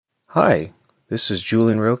Hi, this is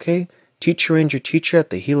Julian Roque, Teacher Ranger Teacher at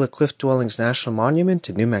the Gila Cliff Dwellings National Monument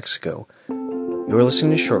in New Mexico. You're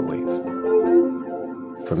listening to Shortwave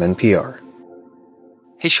from NPR.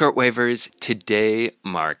 Hey, Shortwavers. Today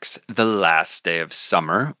marks the last day of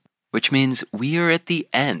summer, which means we are at the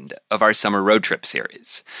end of our summer road trip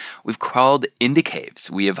series. We've crawled into caves,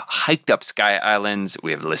 we have hiked up sky islands,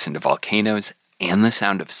 we have listened to volcanoes and the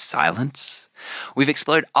sound of silence. We've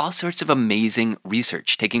explored all sorts of amazing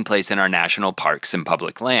research taking place in our national parks and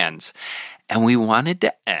public lands, and we wanted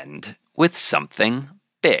to end with something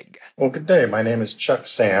big. Well, good day. My name is Chuck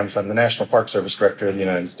Sams. I'm the National Park Service Director of the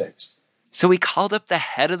United States. So we called up the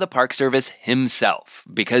head of the Park Service himself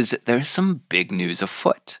because there's some big news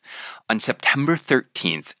afoot. On September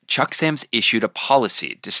 13th, Chuck Sams issued a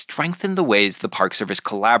policy to strengthen the ways the Park Service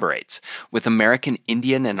collaborates with American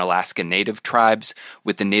Indian and Alaska Native tribes,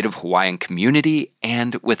 with the Native Hawaiian community,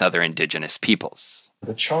 and with other indigenous peoples.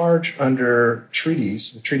 The charge under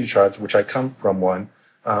treaties, the treaty tribes, which I come from one,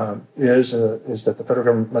 is that the federal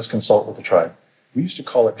government must consult with the tribe. We used to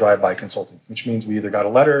call it drive-by consulting, which means we either got a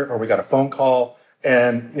letter or we got a phone call,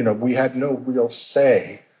 and we had no real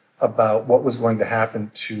say about what was going to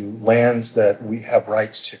happen to lands that we have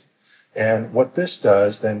rights to. And what this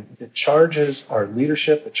does, then, it charges our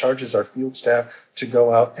leadership, it charges our field staff to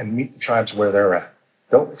go out and meet the tribes where they're at.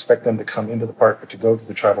 Don't expect them to come into the park, but to go to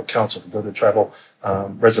the tribal council, to go to tribal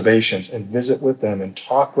reservations and visit with them and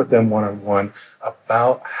talk with them one-on-one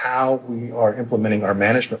about how we are implementing our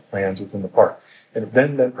management plans within the park. And it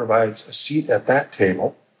then provides a seat at that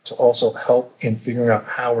table to also help in figuring out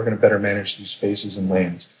how we're going to better manage these spaces and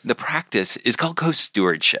lands. The practice is called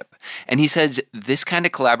co-stewardship, and he says this kind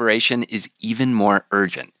of collaboration is even more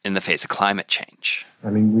urgent in the face of climate change. I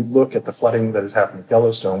mean, we look at the flooding that has happened at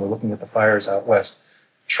Yellowstone, we're looking at the fires out west.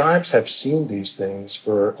 Tribes have seen these things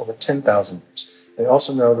for over 10,000 years. They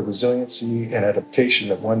also know the resiliency and adaptation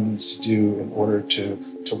that one needs to do in order to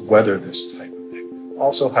weather this type of thing.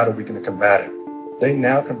 Also, how are we going to combat it? They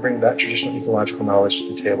now can bring that traditional ecological knowledge to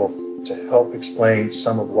the table to help explain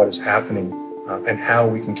some of what is happening and how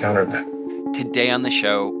we can counter that. Today on the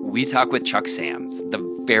show, we talk with Chuck Sams, the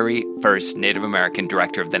very first Native American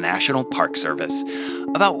director of the National Park Service,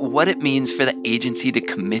 about what it means for the agency to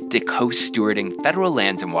commit to co-stewarding federal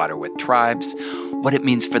lands and water with tribes, what it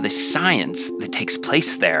means for the science that takes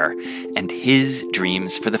place there, and his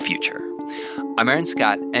dreams for the future. I'm Aaron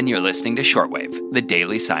Scott, and you're listening to Shortwave, the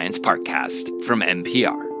daily science podcast from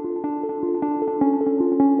NPR.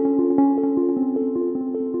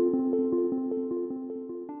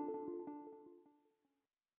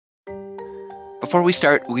 Before we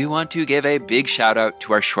start, we want to give a big shout out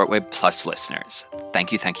to our Shortwave Plus listeners.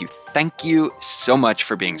 Thank you so much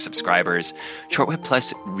for being subscribers. Shortwave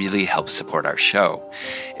Plus really helps support our show.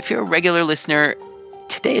 If you're a regular listener,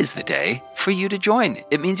 today is the day for you to join.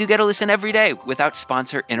 It means you get to listen every day without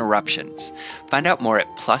sponsor interruptions. Find out more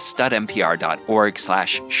at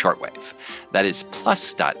plus.npr.org/shortwave. That is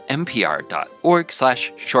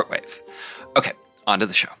plus.npr.org/shortwave. Okay, on to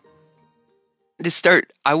the show. To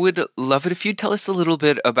start, I would love it if you'd tell us a little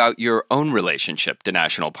bit about your own relationship to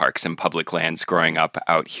national parks and public lands growing up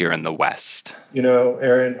out here in the West.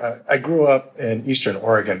 Aaron, I grew up in eastern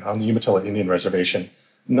Oregon on the Umatilla Indian Reservation,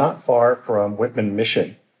 not far from Whitman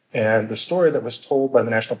Mission. And the story that was told by the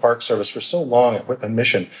National Park Service for so long at Whitman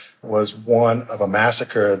Mission was one of a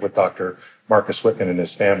massacre with Dr. Marcus Whitman and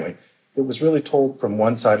his family. It was really told from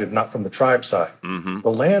one side and not from the tribe side. Mm-hmm. The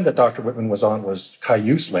land that Dr. Whitman was on was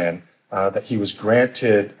Cayuse land that he was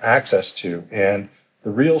granted access to. And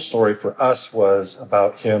the real story for us was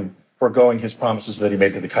about him foregoing his promises that he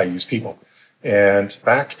made to the Cayuse people. And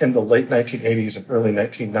back in the late 1980s and early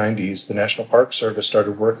 1990s, the National Park Service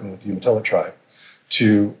started working with the Umatilla tribe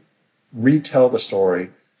to retell the story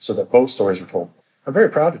so that both stories were told. I'm very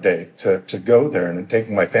proud today to go there and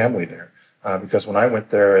taking my family there because when I went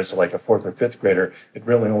there as like a fourth or fifth grader, it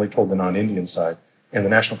really only told the non-Indian side. And the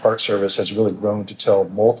National Park Service has really grown to tell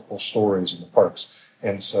multiple stories in the parks.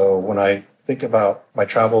 And so when I think about my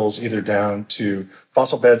travels either down to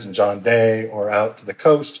fossil beds in John Day or out to the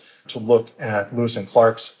coast to look at Lewis and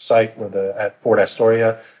Clark's site at Fort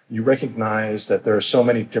Astoria, you recognize that there are so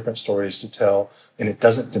many different stories to tell, and it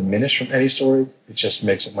doesn't diminish from any story. It just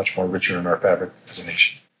makes it much more richer in our fabric as a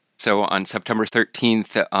nation. So on September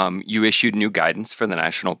 13th, you issued new guidance for the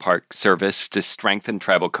National Park Service to strengthen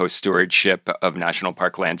tribal co-stewardship of national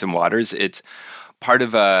park lands and waters. It's part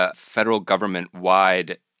of a federal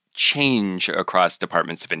government-wide change across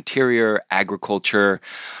departments of Interior, Agriculture,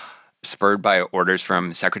 spurred by orders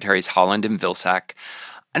from Secretaries Holland and Vilsack.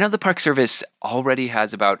 I know the Park Service already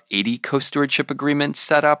has about 80 co-stewardship agreements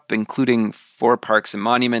set up, including 4 parks and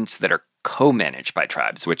monuments that are co-managed by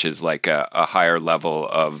tribes, which is like a higher level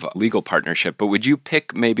of legal partnership. But would you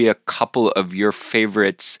pick maybe a couple of your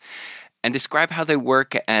favorites and describe how they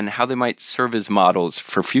work and how they might serve as models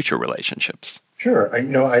for future relationships? Sure.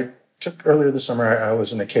 I took earlier this summer, I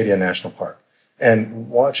was in Acadia National Park, and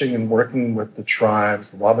watching and working with the tribes,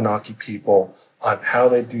 the Wabanaki people, on how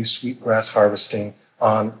they do sweetgrass harvesting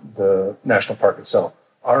on the national park itself.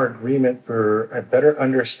 Our agreement for a better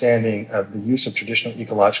understanding of the use of traditional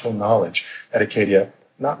ecological knowledge at Acadia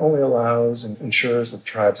not only allows and ensures that the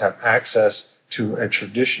tribes have access to a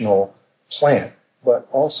traditional plant, but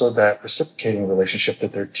also that reciprocating relationship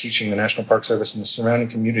that they're teaching the National Park Service and the surrounding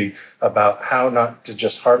community about how not to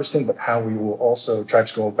just harvesting, but how we will also,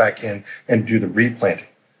 tribes go back in and do the replanting,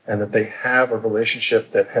 and that they have a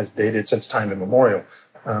relationship that has dated since time immemorial.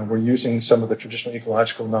 We're using some of the traditional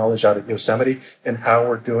ecological knowledge out at Yosemite and how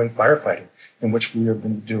we're doing firefighting, in which we have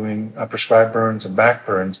been doing prescribed burns and back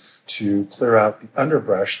burns to clear out the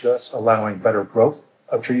underbrush, thus allowing better growth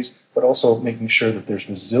of trees, but also making sure that there's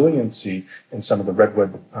resiliency in some of the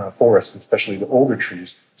redwood forests, especially the older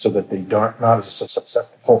trees, so that they aren't not as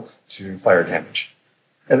susceptible to fire damage.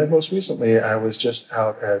 And then most recently, I was just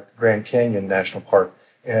out at Grand Canyon National Park,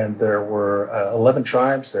 and there were 11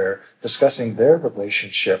 tribes there discussing their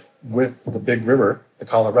relationship with the big river, the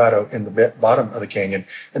Colorado, in the bottom of the canyon.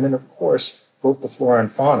 And then, of course, both the flora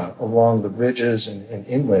and fauna along the ridges and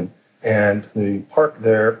inland. And the park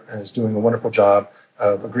there is doing a wonderful job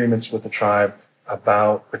of agreements with the tribe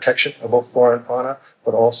about protection of both flora and fauna,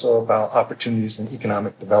 but also about opportunities in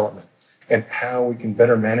economic development and how we can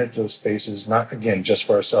better manage those spaces, not, again, just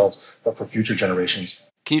for ourselves, but for future generations.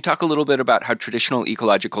 Can you talk a little bit about how traditional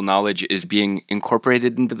ecological knowledge is being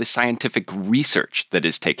incorporated into the scientific research that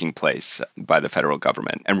is taking place by the federal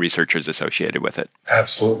government and researchers associated with it?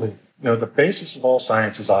 Absolutely. The basis of all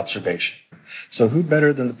science is observation. So who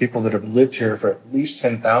better than the people that have lived here for at least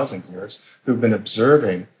 10,000 years, who've been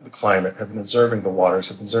observing the climate, have been observing the waters,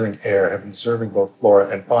 have been observing air, have been observing both flora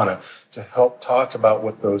and fauna to help talk about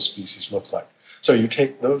what those species look like. So you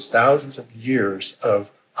take those thousands of years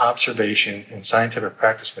of observation and scientific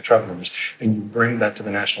practice by tribal members, and you bring that to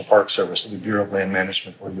the National Park Service, or the Bureau of Land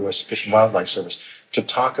Management, or U.S. Fish and Wildlife Service, to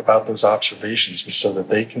talk about those observations so that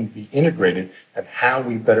they can be integrated and how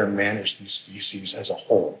we better manage these species as a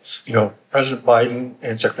whole. President Biden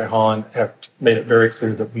and Secretary Haaland have made it very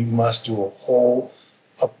clear that we must do a whole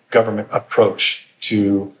government approach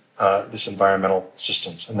to this environmental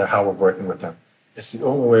systems and how we're working with them. It's the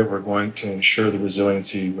only way we're going to ensure the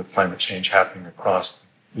resiliency with climate change happening across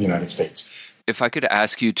the United States. If I could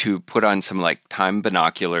ask you to put on some time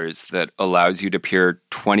binoculars that allows you to peer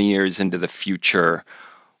 20 years into the future,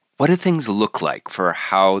 what do things look like for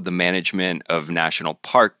how the management of national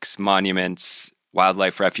parks, monuments,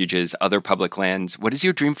 wildlife refuges, other public lands, what is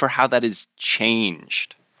your dream for how that has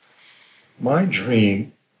changed? My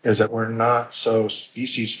dream is that we're not so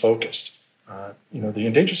species focused. The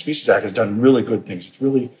Endangered Species Act has done really good things. It's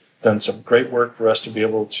really done some great work for us to be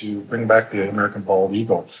able to bring back the American bald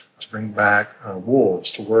eagle, to bring back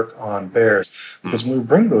wolves, to work on bears. Because when we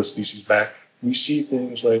bring those species back, we see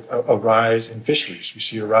things like a rise in fisheries. We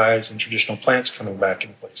see a rise in traditional plants coming back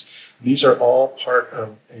in place. These are all part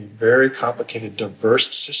of a very complicated,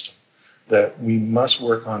 diverse system that we must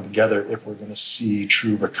work on together if we're going to see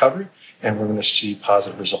true recovery and we're going to see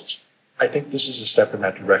positive results. I think this is a step in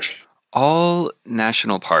that direction. All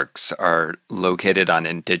national parks are located on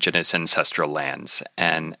indigenous ancestral lands,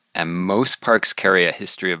 and most parks carry a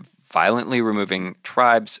history of violently removing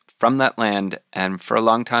tribes from that land and for a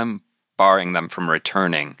long time barring them from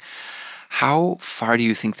returning. How far do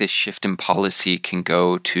you think this shift in policy can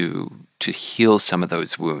go to heal some of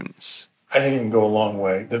those wounds? I think it can go a long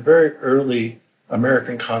way. The very early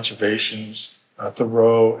American conservationists,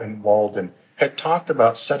 Thoreau and Walden, had talked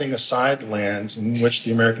about setting aside lands in which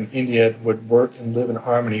the American Indian would work and live in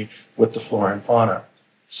harmony with the flora and fauna.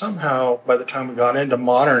 Somehow, by the time we got into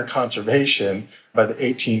modern conservation, by the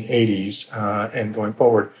 1880s and going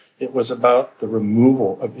forward, it was about the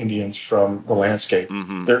removal of Indians from the landscape.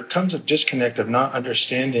 Mm-hmm. There comes a disconnect of not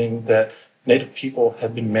understanding that Native people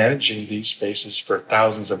have been managing these spaces for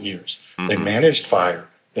thousands of years. Mm-hmm. They managed fire,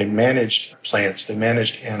 they managed plants, they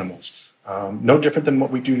managed animals. No different than what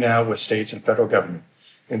we do now with states and federal government.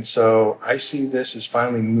 And so I see this as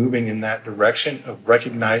finally moving in that direction of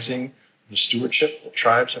recognizing the stewardship that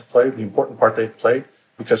tribes have played, the important part they've played,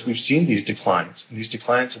 because we've seen these declines. And these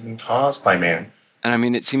declines have been caused by man.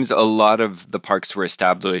 And it seems a lot of the parks were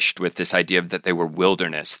established with this idea that they were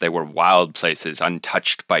wilderness, they were wild places,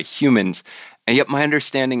 untouched by humans. And yet my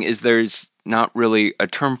understanding is there's not really a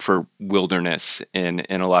term for wilderness in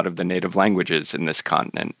a lot of the native languages in this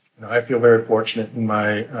continent. I feel very fortunate in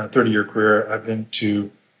my 30-year career. I've been to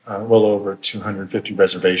well over 250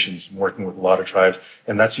 reservations and working with a lot of tribes.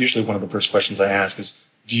 And that's usually one of the first questions I ask is,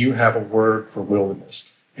 do you have a word for wilderness?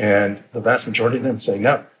 And the vast majority of them say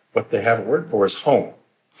no. What they have a word for is home,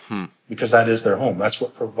 because that is their home. That's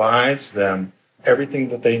what provides them everything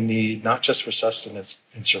that they need, not just for sustenance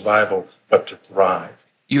and survival, but to thrive.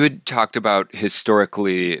 You had talked about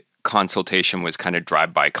historically consultation was kind of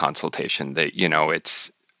drive-by consultation, that,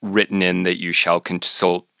 it's written in that you shall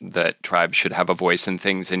consult, that tribes should have a voice in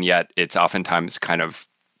things, and yet it's oftentimes kind of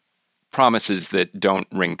promises that don't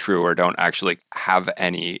ring true or don't actually have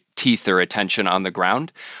any teeth or attention on the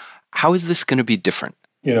ground. How is this going to be different?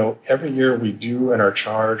 Every year we do and are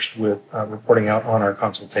charged with reporting out on our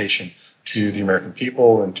consultation to the American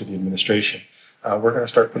people and to the administration. We're going to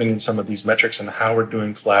start putting in some of these metrics and how we're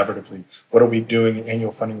doing collaboratively. What are we doing in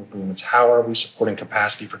annual funding agreements? How are we supporting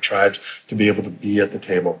capacity for tribes to be able to be at the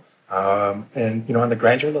table? And on the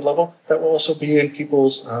granular level, that will also be in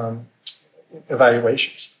people's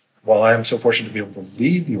evaluations. While I am so fortunate to be able to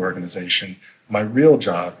lead the organization, my real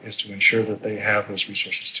job is to ensure that they have those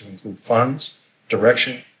resources to include funds,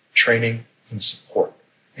 direction, training, and support.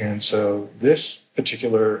 And so this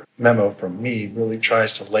particular memo from me really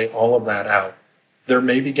tries to lay all of that out. There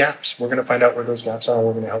may be gaps. We're going to find out where those gaps are, and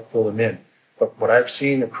we're going to help fill them in. But what I've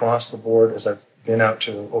seen across the board as I've been out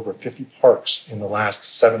to over 50 parks in the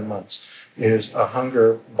last 7 months is a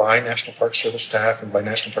hunger by National Park Service staff and by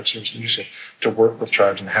National Park Service leadership to work with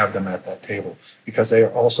tribes and have them at that table, because they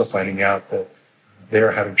are also finding out that they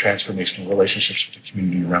are having transformational relationships with the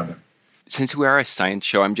community around them. Since we are a science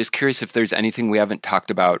show, I'm just curious if there's anything we haven't talked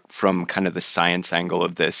about from kind of the science angle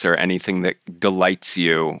of this, or anything that delights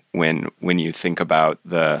you when you think about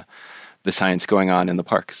the science going on in the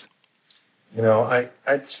parks. I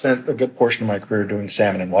spent a good portion of my career doing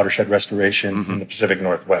salmon and watershed restoration in the Pacific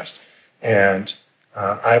Northwest. And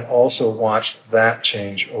I've also watched that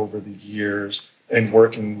change over the years in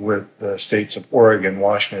working with the states of Oregon,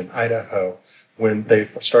 Washington, and Idaho, when they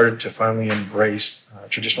started to finally embrace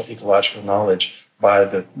traditional ecological knowledge by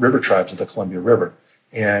the river tribes of the Columbia River.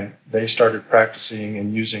 And they started practicing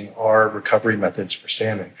and using our recovery methods for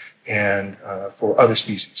salmon and for other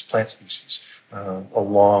species, plant species,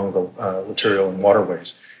 along the littoral and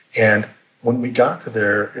waterways. And when we got to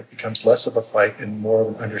there, it becomes less of a fight and more of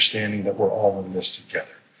an understanding that we're all in this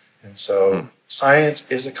together. And so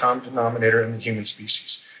science is a common denominator in the human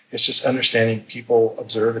species. It's just understanding people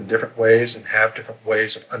observe in different ways and have different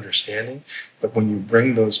ways of understanding. But when you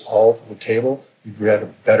bring those all to the table, you get a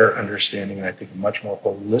better understanding, and I think a much more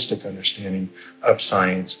holistic understanding of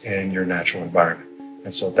science and your natural environment.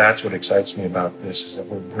 And so that's what excites me about this, is that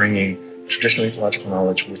we're bringing traditional ecological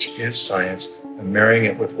knowledge, which is science, and marrying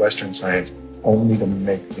it with Western science only to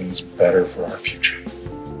make things better for our future.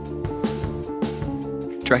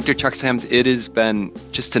 Director Chuck Sams, it has been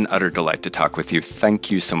just an utter delight to talk with you. Thank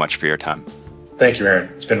you so much for your time. Thank you, Aaron.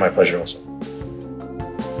 It's been my pleasure also.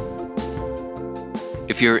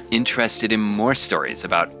 If you're interested in more stories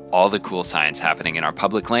about all the cool science happening in our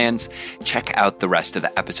public lands, check out the rest of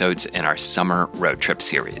the episodes in our summer road trip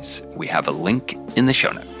series. We have a link in the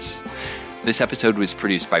show notes. This episode was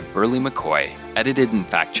produced by Burley McCoy, edited and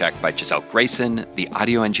fact-checked by Giselle Grayson. The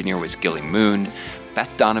audio engineer was Gilly Moon. Beth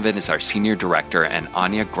Donovan is our senior director, and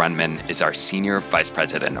Anya Grunman is our senior vice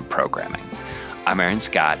president of programming. I'm Aaron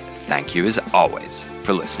Scott. Thank you, as always,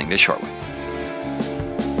 for listening to Shortwave.